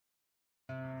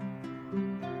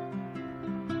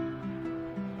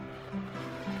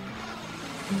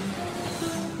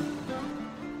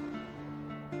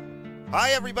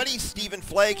Hi everybody,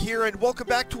 StephenFlagg here, and welcome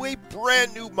back to a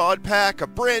brand new mod pack, a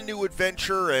brand new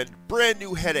adventure, and brand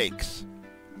new headaches.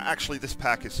 Actually, this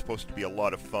pack is supposed to be a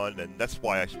lot of fun, and that's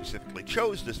why I specifically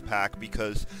chose this pack,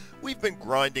 because we've been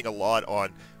grinding a lot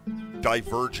on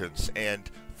Divergence and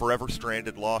Forever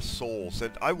Stranded Lost Souls,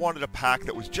 and I wanted a pack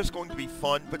that was just going to be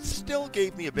fun, but still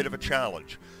gave me a bit of a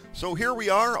challenge. So here we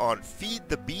are on Feed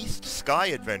the Beast Sky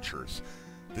Adventures.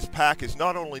 This pack is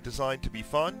not only designed to be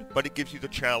fun, but it gives you the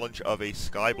challenge of a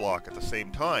skyblock at the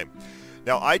same time.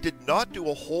 Now, I did not do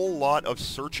a whole lot of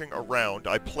searching around.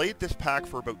 I played this pack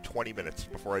for about 20 minutes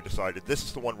before I decided this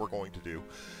is the one we're going to do.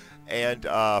 And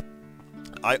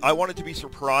I wanted to be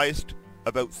surprised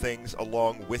about things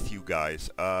along with you guys.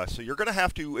 So you're going to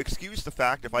have to excuse the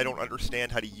fact if I don't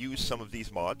understand how to use some of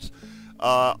these mods.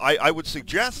 I would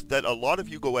suggest that a lot of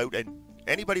you go out and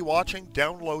anybody watching,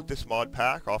 download this mod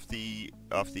pack off the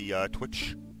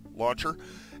Twitch launcher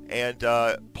and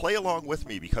play along with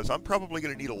me, because I'm probably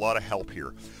going to need a lot of help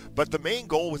here. But the main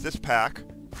goal with this pack,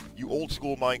 you old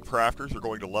school Minecrafters are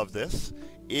going to love this.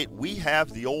 We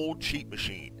have the old cheat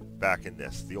machine back in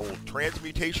this, the old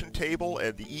transmutation table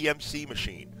and the EMC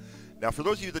machine. Now, for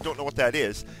those of you that don't know what that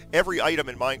is, every item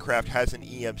in Minecraft has an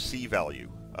EMC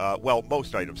value. Well,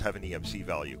 most items have an EMC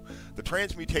value. The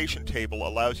transmutation table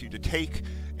allows you to take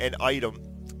an item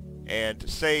and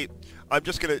say, I'm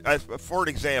just going to, for an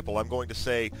example, I'm going to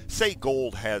say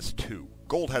gold has 2.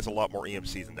 Gold has a lot more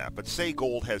EMC than that, but say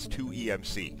gold has 2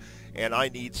 EMC, and I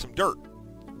need some dirt,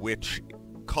 which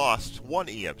costs 1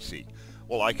 EMC.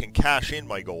 Well, I can cash in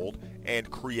my gold and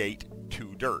create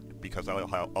 2 dirt, because I'll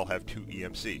have 2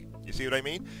 EMC. You see what I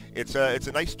mean? It's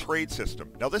a nice trade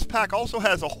system. Now, this pack also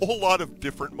has a whole lot of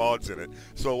different mods in it.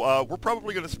 So we're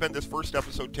probably going to spend this first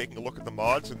episode taking a look at the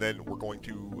mods, and then we're going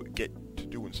to get to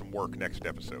doing some work next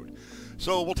episode.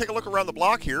 So we'll take a look around the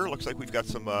block here. Looks like we've got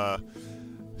some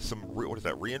what is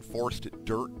that? Reinforced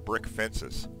dirt brick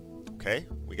fences. Okay,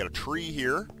 we got a tree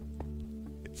here.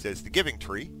 It says the Giving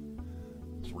Tree.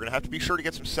 So we're going to have to be sure to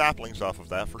get some saplings off of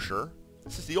that for sure.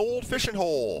 This is the old fishing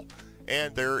hole.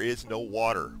 And there is no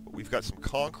water. But we've got some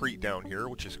concrete down here,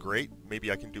 which is great.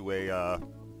 Maybe I can do a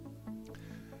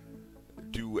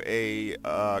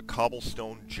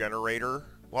cobblestone generator.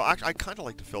 Well, actually, I kind of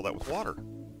like to fill that with water,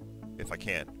 if I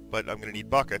can. But I'm going to need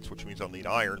buckets, which means I'll need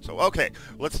iron. So, okay,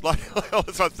 let's not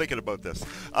thinking about this.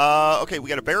 Okay, we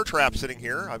got a bear trap sitting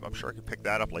here. I'm sure I can pick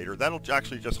that up later. That'll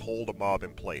actually just hold a mob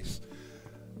in place.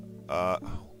 Oh,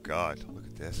 God, look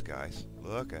at this, guys.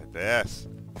 Look at this.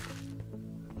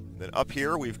 Then up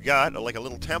here we've got like a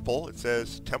little temple. It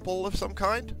says temple of some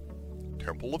kind.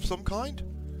 Temple of some kind.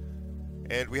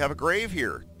 And we have a grave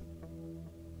here.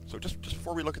 So just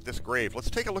before we look at this grave, let's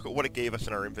take a look at what it gave us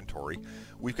in our inventory.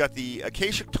 We've got the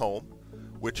Akashic Tome,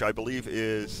 which I believe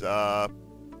is, yep,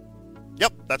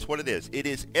 that's what it is. It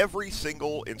is every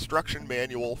single instruction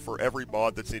manual for every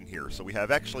mod that's in here. So we have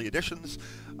actually additions,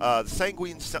 the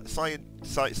Sanguine Scientium,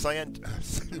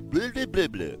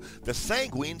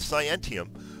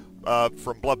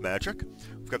 from Blood Magic.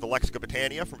 We've got the Lexica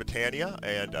Britannia from Britannia,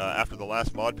 and after the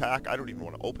last mod pack, I don't even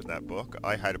want to open that book.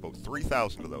 I had about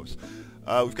 3,000 of those.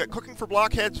 We've got Cooking for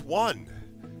Blockheads 1.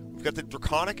 We've got the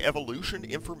Draconic Evolution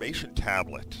Information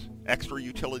Tablet. Extra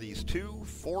Utilities 2,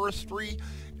 Forestry,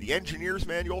 the Engineer's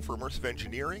Manual for Immersive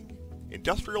Engineering,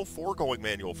 Industrial Foregoing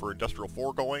Manual for Industrial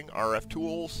Foregoing, RF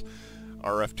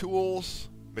Tools,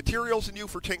 Materials and You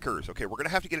for Tinkers. Okay, we're going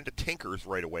to have to get into Tinkers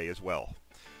right away as well.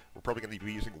 We're probably going to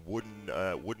be using wooden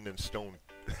and stone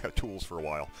tools for a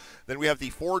while. Then we have the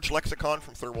Forge Lexicon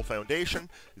from Thermal Foundation,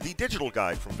 the Digital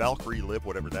Guide from Valkyrie Lib,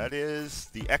 whatever that is,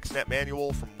 the XNet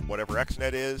Manual from whatever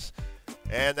XNet is,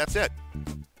 and that's it.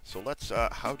 So let's,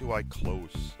 how do I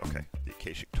close? Okay, the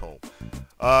Akashic Tome.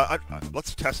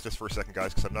 Let's test this for a second,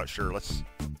 guys, because I'm not sure.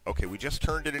 Okay, we just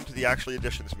turned it into the Actually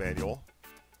Editions Manual.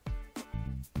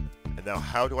 And now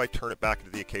how do I turn it back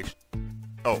into the Akashic?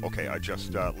 Oh, okay, I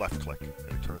just left-click,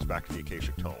 and it turns back to the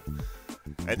Akashic Tome.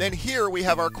 And then here we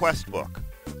have our quest book.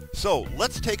 So,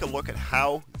 let's take a look at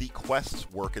how the quests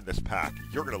work in this pack.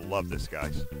 You're going to love this,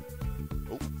 guys.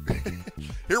 Oh.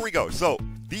 Here we go. So,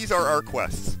 these are our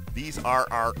quests. These are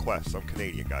our quests. I'm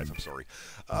Canadian, guys. I'm sorry.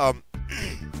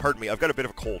 Pardon me. I've got a bit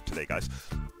of a cold today, guys.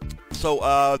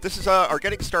 So, this is our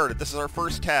getting started. This is our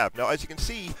first tab. Now, as you can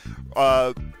see,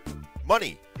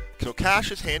 money. So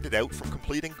cash is handed out from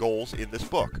completing goals in this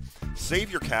book.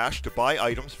 Save your cash to buy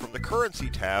items from the currency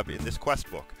tab in this quest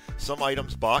book. Some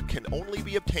items bought can only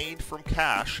be obtained from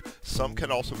cash, some can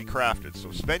also be crafted,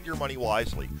 so spend your money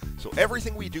wisely. So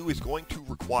everything we do is going to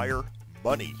require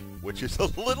money, which is a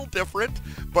little different,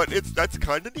 but that's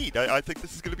kind of neat. I think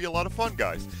this is going to be a lot of fun,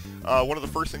 guys. One of the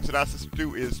first things it asks us to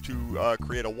do is to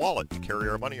create a wallet to carry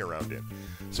our money around in.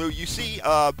 So you see,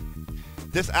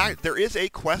 there is a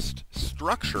quest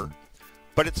structure,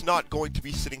 but it's not going to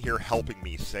be sitting here helping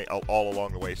me say all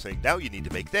along the way, saying, now you need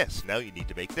to make this, now you need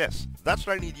to make this. That's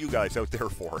what I need you guys out there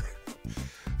for.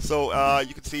 So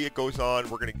you can see it goes on.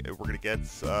 We're gonna get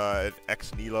an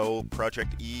ex-Nilo,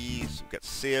 Project E, we've got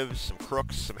sieves, some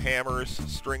crooks, some hammers,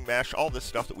 string mesh, all this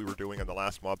stuff that we were doing on the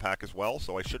last mod pack as well,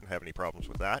 so I shouldn't have any problems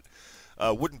with that.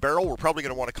 Wooden barrel, we're probably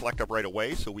going to want to collect up right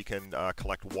away so we can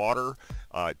collect water,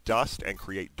 dust, and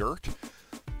create dirt.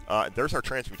 There's our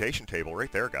transmutation table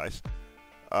right there, guys.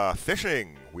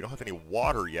 Fishing, we don't have any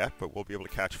water yet, but we'll be able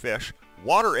to catch fish.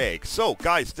 Water eggs. So,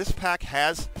 guys, this pack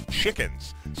has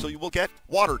chickens. So you will get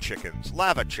water chickens,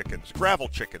 lava chickens, gravel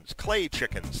chickens, clay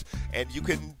chickens, and you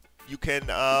can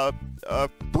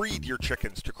breed your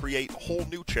chickens to create whole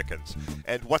new chickens.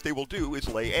 And what they will do is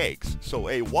lay eggs. So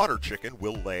a water chicken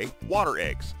will lay water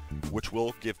eggs, which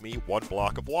will give me 1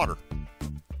 block of water.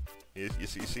 You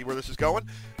see where this is going?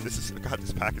 God,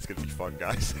 this pack is going to be fun,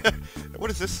 guys.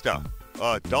 What is this stuff?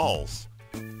 Dolls.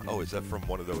 Oh, is that from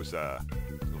one of those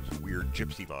weird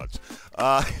gypsy mods?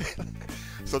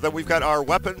 So then we've got our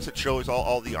weapons. It shows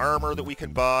all the armor that we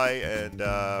can buy, and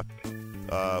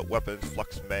weapons,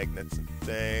 flux magnets, and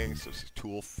things. So this is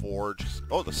tool forge.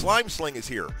 Oh, the slime sling is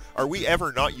here. Are we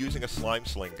ever not using a slime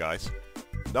sling, guys?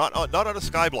 Not on a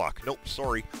skyblock. Nope,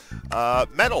 sorry.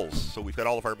 Metals. So we've got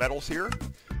all of our metals here.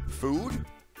 Food,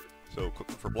 so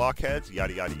cooking for blockheads,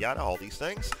 yada yada yada, all these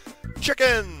things.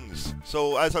 Chickens.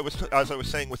 So as I was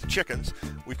saying with the chickens,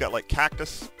 we've got like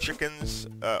cactus chickens.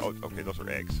 Oh, okay, those are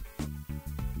eggs.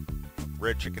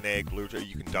 Red chicken egg, blue.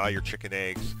 You can dye your chicken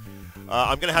eggs.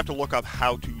 I'm gonna have to look up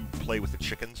how to play with the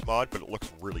chickens mod, but it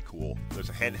looks really cool. There's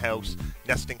a hen house,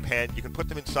 nesting pen. You can put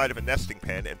them inside of a nesting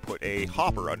pen and put a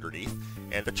hopper underneath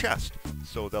and a chest.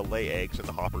 So they'll lay eggs, and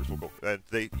the hoppers will go.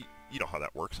 You know how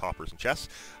that works, hoppers and chests.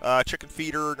 Chicken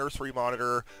feeder, nursery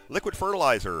monitor, liquid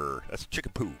fertilizer. That's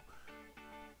chicken poo.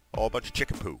 All a bunch of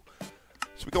chicken poo.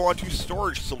 So we go on to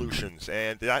storage solutions,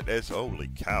 and that is, holy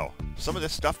cow. Some of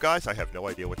this stuff, guys, I have no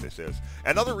idea what this is.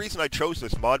 Another reason I chose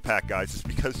this mod pack, guys, is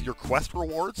because your quest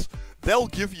rewards, they'll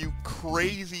give you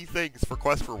crazy things for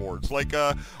quest rewards. Like,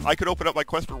 I could open up my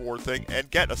quest reward thing and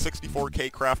get a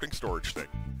 64K crafting storage thing.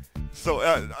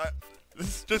 So,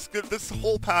 this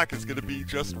whole pack is going to be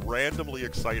just randomly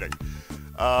exciting.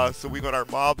 So we've got our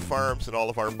mob farms and all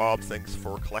of our mob things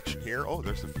for collection here. Oh,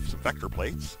 there's some vector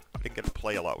plates. I didn't get to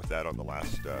play a lot with that on the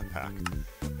last pack.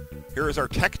 Here is our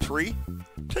tech tree.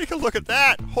 Take a look at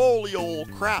that. Holy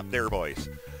old crap there, boys.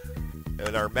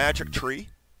 And our magic tree.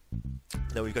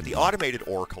 Now we've got the automated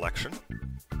ore collection.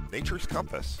 Nature's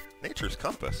compass. Nature's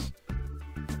compass.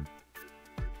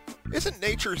 Isn't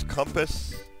Nature's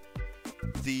compass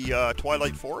the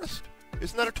Twilight Forest?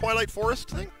 Isn't that a Twilight Forest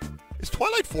thing? Is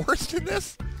Twilight Forest in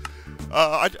this?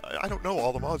 I don't know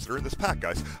all the mods that are in this pack,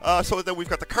 guys. So then we've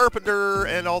got the carpenter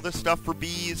and all this stuff for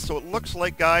bees. So it looks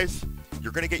like, guys,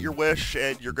 you're going to get your wish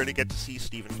and you're going to get to see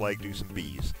StephenFlagg do some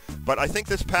bees. But I think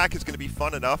this pack is going to be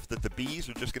fun enough that the bees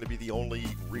are just going to be the only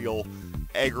real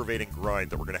aggravating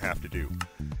grind that we're going to have to do.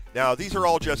 Now, these are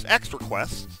all just extra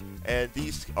quests, and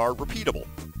these are repeatable.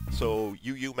 So,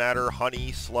 UU matter,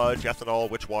 honey, sludge, ethanol,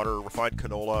 witch water, refined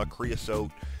canola,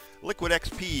 creosote, liquid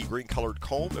XP, green-colored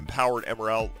comb, empowered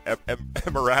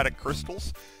emeradic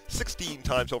crystals, 16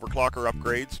 times overclocker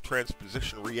upgrades,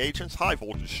 transposition reagents,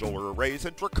 high-voltage solar arrays,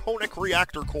 and draconic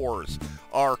reactor cores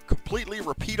are completely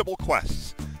repeatable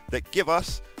quests that give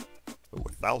us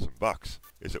 $1,000.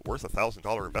 Is it worth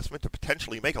 $1,000 investment to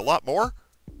potentially make a lot more?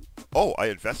 Oh, I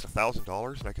invest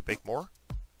 $1,000 and I could make more?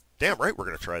 Damn right we're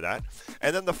going to try that.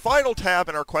 And then the final tab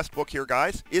in our quest book here,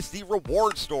 guys, is the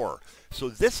reward store. So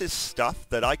this is stuff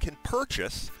that I can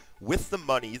purchase with the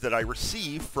money that I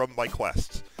receive from my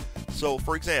quests. So,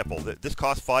 for example, this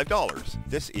costs $5.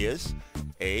 This is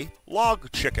a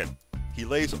log chicken. He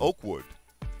lays oak wood.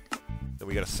 Then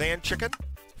we got a sand chicken,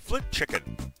 flint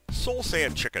chicken, soul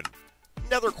sand chicken,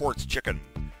 nether quartz chicken.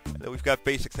 And then we've got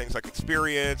basic things like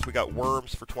experience. We got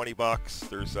worms for $20.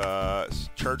 There's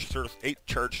 8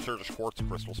 charged Certus quartz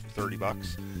crystals for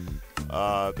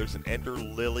 $30. There's an ender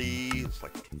lily. It's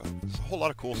like there's a whole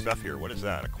lot of cool stuff here. What is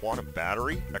that? A quantum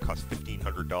battery that costs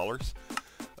 $1,500.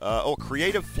 Oh,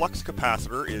 creative flux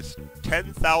capacitor is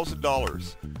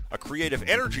 $10,000. A creative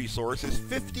energy source is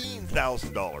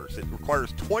 $15,000. It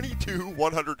requires 22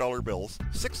 $100 bills,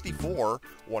 64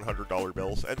 $100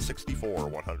 bills, and 64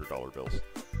 $100 bills.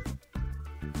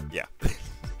 Yeah.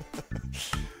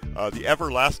 The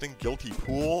Everlasting Guilty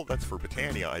Pool, that's for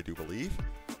Britannia, I do believe.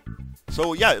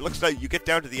 So yeah, it looks like you get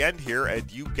down to the end here and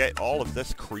you get all of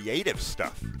this creative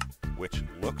stuff, which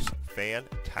looks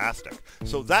fantastic.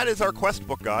 So that is our quest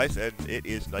book, guys, and it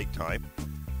is nighttime.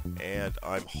 And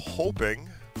I'm hoping,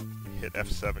 hit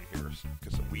F7 here,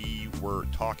 because we were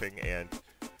talking and,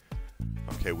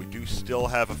 okay, we do still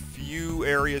have a few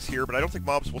areas here, but I don't think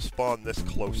mobs will spawn this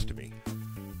close to me.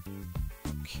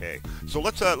 Okay, so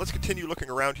let's continue looking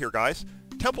around here, guys.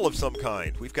 Temple of some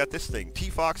kind. We've got this thing,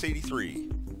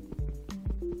 T-Fox83.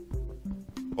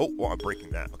 Oh, well, I'm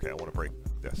breaking that. Okay, I want to break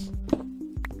this.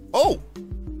 Oh!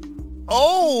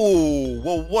 Oh!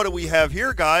 Well, what do we have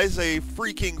here, guys? A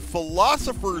freaking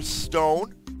Philosopher's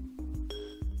Stone.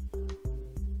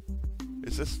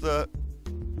 Is this the...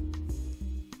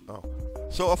 Oh.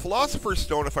 So a Philosopher's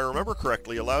Stone, if I remember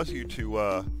correctly, allows you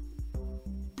to,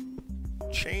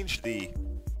 change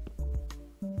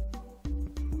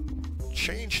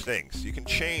things. You can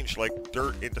change, like,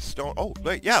 dirt into stone. Oh,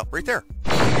 wait, yeah, right there.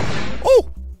 Oh!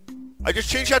 I just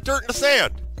changed that dirt into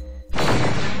sand.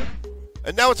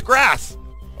 And now it's grass.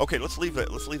 Okay, let's leave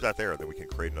that there, and then we can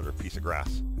create another piece of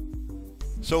grass.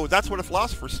 So that's what a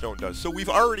Philosopher's Stone does. So we've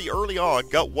already, early on,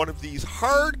 got one of these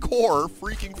hardcore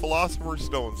freaking Philosopher's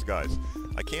Stones, guys.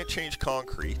 I can't change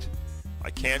concrete. I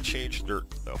can change dirt,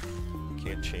 though.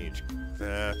 Can't change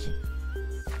that.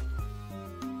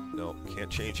 No, can't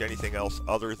change anything else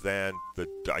other than the...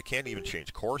 I can't even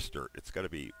change coarse dirt. It's got to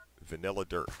be vanilla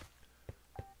dirt.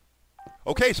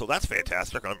 Okay, so that's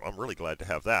fantastic. I'm really glad to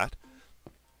have that.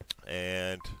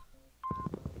 And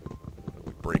let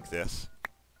me break this.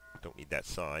 Don't need that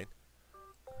sign.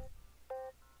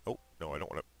 Oh, no, I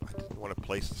didn't want to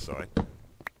place the sign.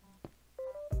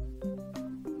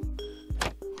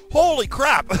 Holy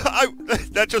crap!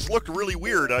 That just looked really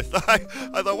weird. I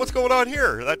thought, what's going on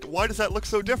here? Why does that look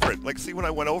so different? Like, see, when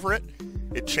I went over it,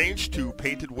 it changed to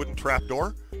painted wooden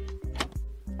trapdoor.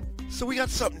 So we got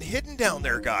something hidden down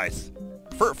there, guys.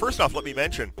 First off, let me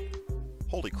mention,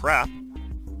 holy crap,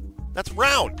 that's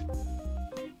round.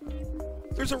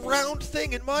 There's a round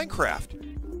thing in Minecraft.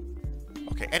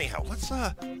 Okay, anyhow, let's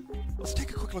take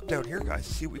a quick look down here, guys,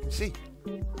 see what we can see.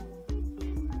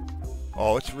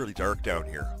 Oh, it's really dark down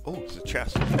here. Oh, it's a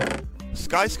chest. A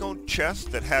skystone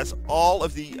chest that has all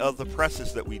of the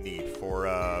presses that we need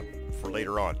for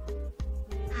later on.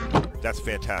 That's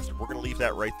fantastic. We're gonna leave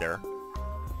that right there.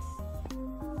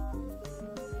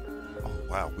 Oh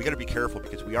wow, we gotta be careful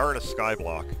because we are in a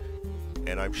skyblock,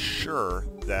 and I'm sure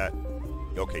that.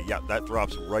 Okay, yeah, that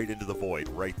drops right into the void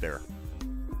right there.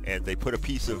 And they put a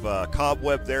piece of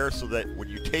cobweb there so that when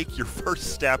you take your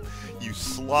first step, you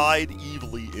slide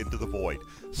evilly into the void.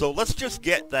 So let's just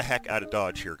get the heck out of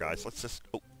Dodge here, guys. Let's just...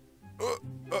 Oh.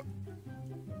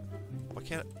 Why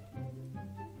can't it...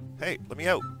 Hey, let me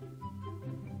out.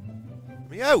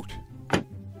 Let me out. I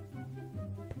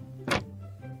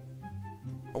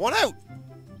want out.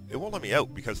 It won't let me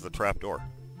out because of the trapdoor.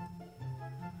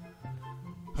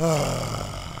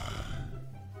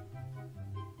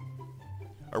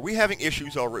 Are we having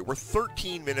issues already? We're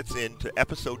 13 minutes into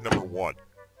episode number 1.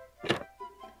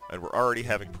 And we're already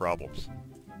having problems.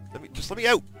 Just let me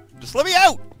out! Just let me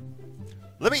out!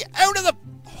 Let me out of the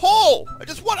hole! I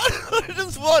just want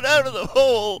out of the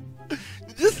hole!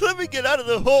 Just let me get out of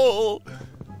the hole!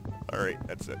 Alright,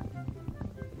 that's it.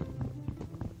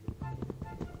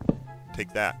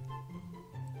 Take that.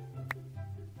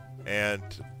 And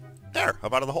there,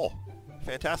 I'm out of the hole.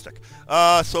 Fantastic.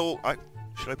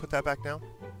 Should I put that back down?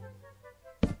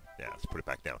 Yeah, let's put it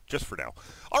back down, just for now.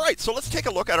 All right, so let's take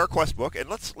a look at our quest book, and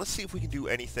let's see if we can do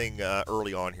anything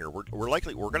early on here. We're going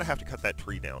to have to cut that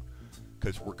tree down,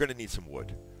 because we're going to need some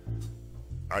wood.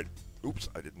 Oops,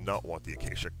 I did not want the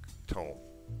acacia tome.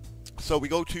 So we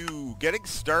go to getting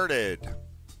started.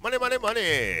 Money, money,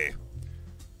 money.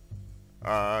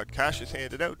 Cash is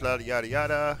handed out, yada, yada,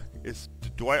 yada.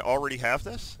 Do I already have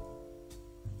this?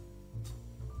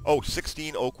 Oh,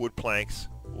 16 oak wood planks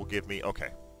will give me... Okay.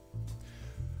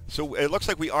 So it looks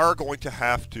like we are going to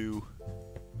have to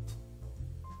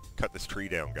cut this tree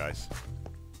down, guys.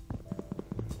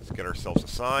 Let's get ourselves a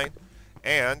sign.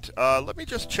 And let me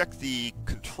just check the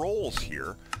controls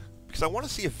here, because I want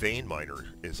to see if vein miner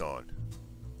is on.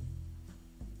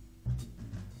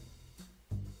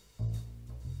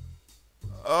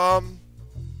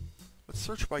 Let's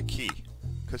search by key,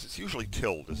 because it's usually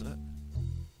tilde, isn't it?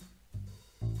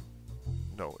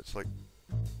 No, it's like...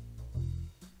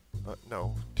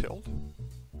 no, tilde?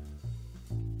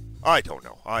 I don't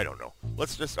know.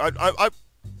 Let's just... I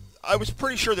was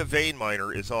pretty sure the vein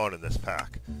miner is on in this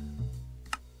pack.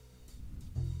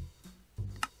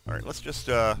 Alright, let's just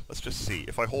see.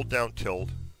 If I hold down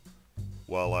tilde...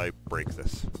 while I break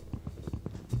this.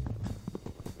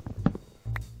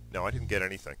 No, I didn't get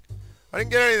anything. I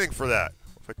didn't get anything for that.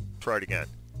 If I try it again.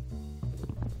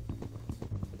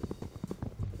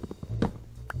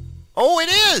 Oh, it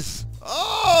is!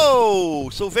 Oh!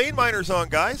 So vein miner's on,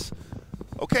 guys.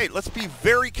 Okay, let's be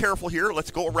very careful here.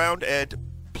 Let's go around and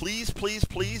please, please,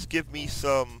 please give me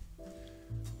some...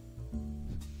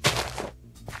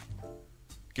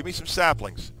 Give me some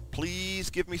saplings. Please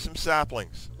give me some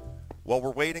saplings. While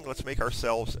we're waiting, let's make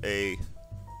ourselves a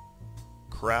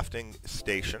crafting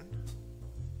station.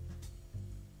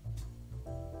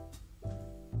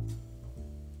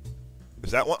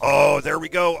 Is that one? Oh, there we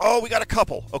go. Oh, we got a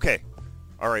couple. Okay.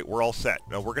 All right, we're all set.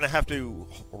 Now we're gonna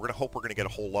hope we're gonna get a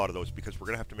whole lot of those because we're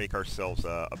gonna have to make ourselves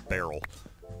a barrel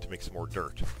to make some more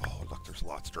dirt. Oh, look, there's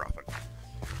lots dropping.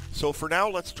 So for now,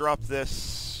 let's drop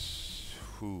this.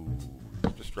 Ooh,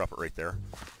 just drop it right there.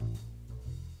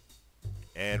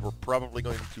 And we're probably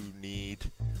going to need...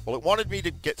 Well, it wanted me to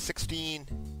get 16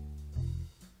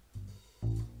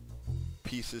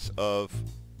 pieces of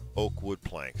oak wood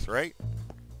planks, right?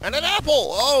 And an apple!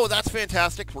 Oh, that's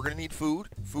fantastic. We're going to need food.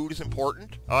 Food is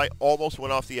important. I almost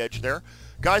went off the edge there.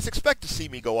 Guys, expect to see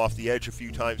me go off the edge a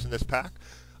few times in this pack.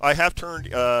 I have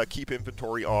turned keep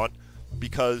inventory on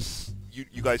because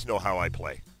you guys know how I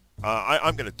play.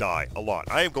 I'm going to die a lot.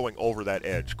 I am going over that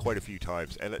edge quite a few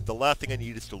times, and the last thing I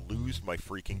need is to lose my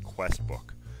freaking quest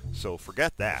book. So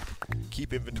forget that.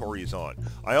 Keep inventory is on.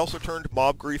 I also turned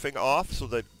mob griefing off so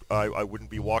that I wouldn't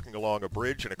be walking along a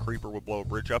bridge and a creeper would blow a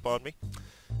bridge up on me.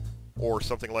 Or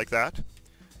something like that.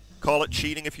 Call it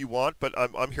cheating if you want, but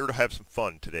I'm here to have some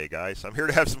fun today, guys. I'm here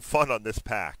to have some fun on this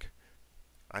pack.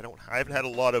 I haven't had a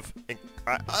lot of...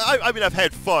 I mean, I've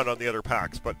had fun on the other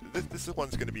packs, but this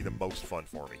one's going to be the most fun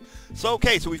for me. So,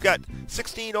 okay, so we've got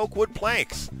 16 oak wood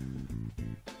planks.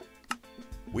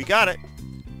 We got it.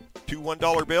 2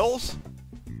 $1 bills.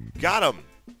 Got them.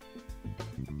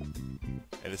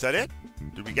 And is that it?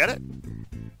 Did we get it?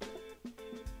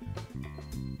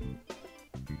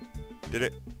 Did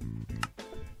it?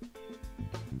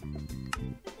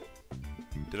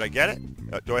 Did I get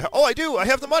it? Do I? Oh, I do. I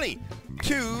have the money.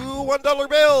 2 $1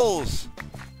 bills.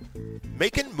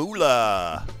 Making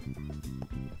moolah.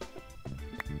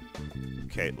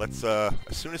 Okay, let's. As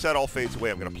soon as that all fades away,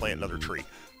 I'm gonna plant another tree.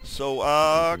 So,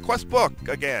 quest book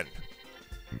again.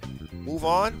 Move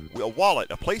on. A wallet,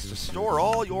 a place to store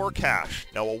all your cash.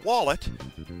 Now, a wallet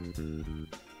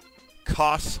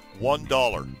costs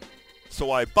 $1.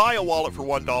 So I buy a wallet for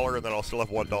 $1, and then I'll still have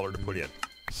 $1 to put in.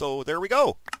 So there we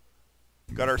go.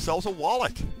 Got ourselves a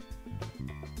wallet.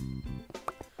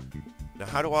 Now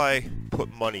how do I put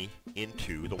money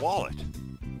into the wallet?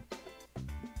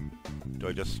 Do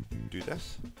I just do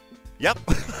this? Yep.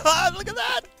 Look at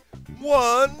that!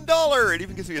 $1! It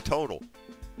even gives me a total.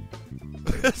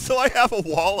 So I have a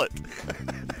wallet.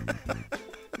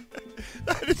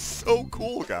 That is so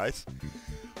cool, guys.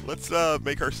 Let's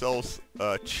make ourselves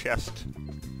a chest.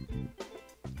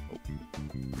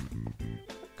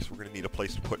 Because we're going to need a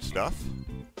place to put stuff.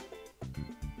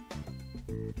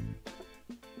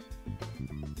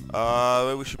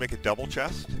 We should make a double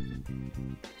chest.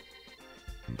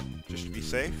 Just to be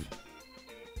safe.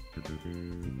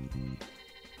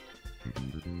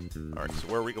 Alright, so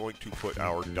where are we going to put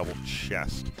our double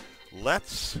chest?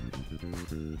 Let's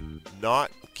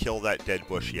not kill that dead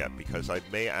bush yet, because I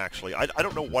may actually... I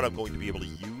don't know what I'm going to be able to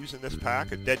use in this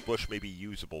pack. A dead bush may be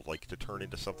usable, like to turn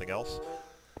into something else.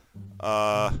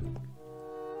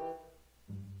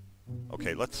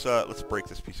 Okay, let's break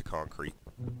this piece of concrete.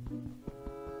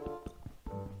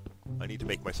 I need to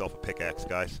make myself a pickaxe,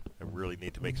 guys. I really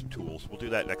need to make some tools. We'll do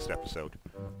that next episode.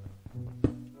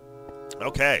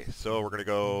 Okay, so we're going to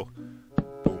go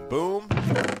boom, boom.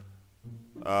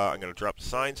 I'm going to drop the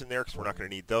signs in there because we're not going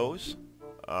to need those.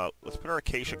 Let's put our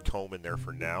acacia tome in there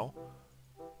for now.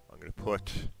 I'm going to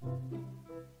put...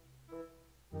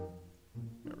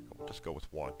 There we go. We'll just go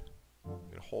with one. I'm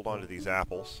going to hold on to these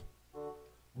apples.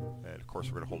 And, of course,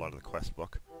 we're going to hold on to the quest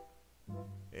book.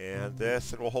 And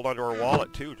this, and we'll hold on to our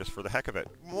wallet, too, just for the heck of it.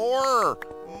 More!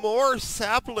 More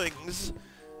saplings!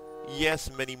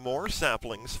 Yes, many more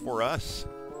saplings for us.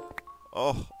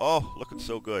 Oh, looking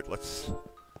so good. Let's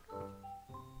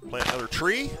plant another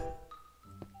tree.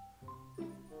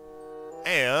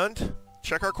 And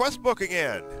check our quest book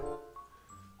again.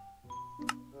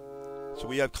 So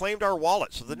we have claimed our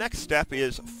wallet. So the next step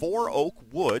is 4 oak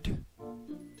wood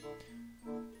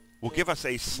will give us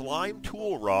a slime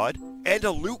tool rod and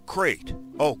a loot crate.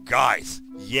 Oh, guys,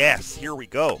 yes, here we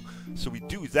go. So we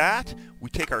do that. We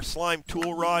take our slime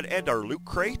tool rod and our loot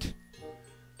crate.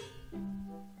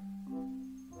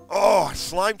 Oh,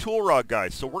 slime tool rod,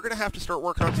 guys. So we're going to have to start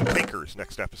working on some tinkers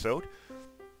next episode.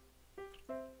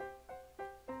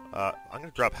 I'm going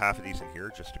to drop half of these in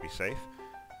here just to be safe.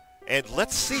 And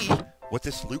let's see what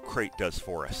this loot crate does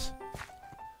for us.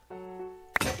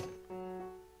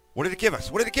 What did it give us?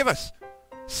 What did it give us?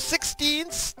 16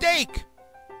 steak!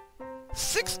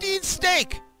 16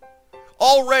 steak!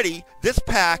 Already, this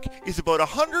pack is about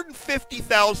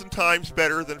 150,000 times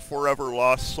better than Forever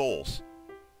Lost Souls.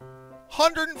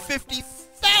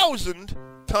 150,000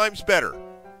 times better.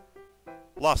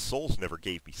 Lost Souls never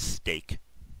gave me steak.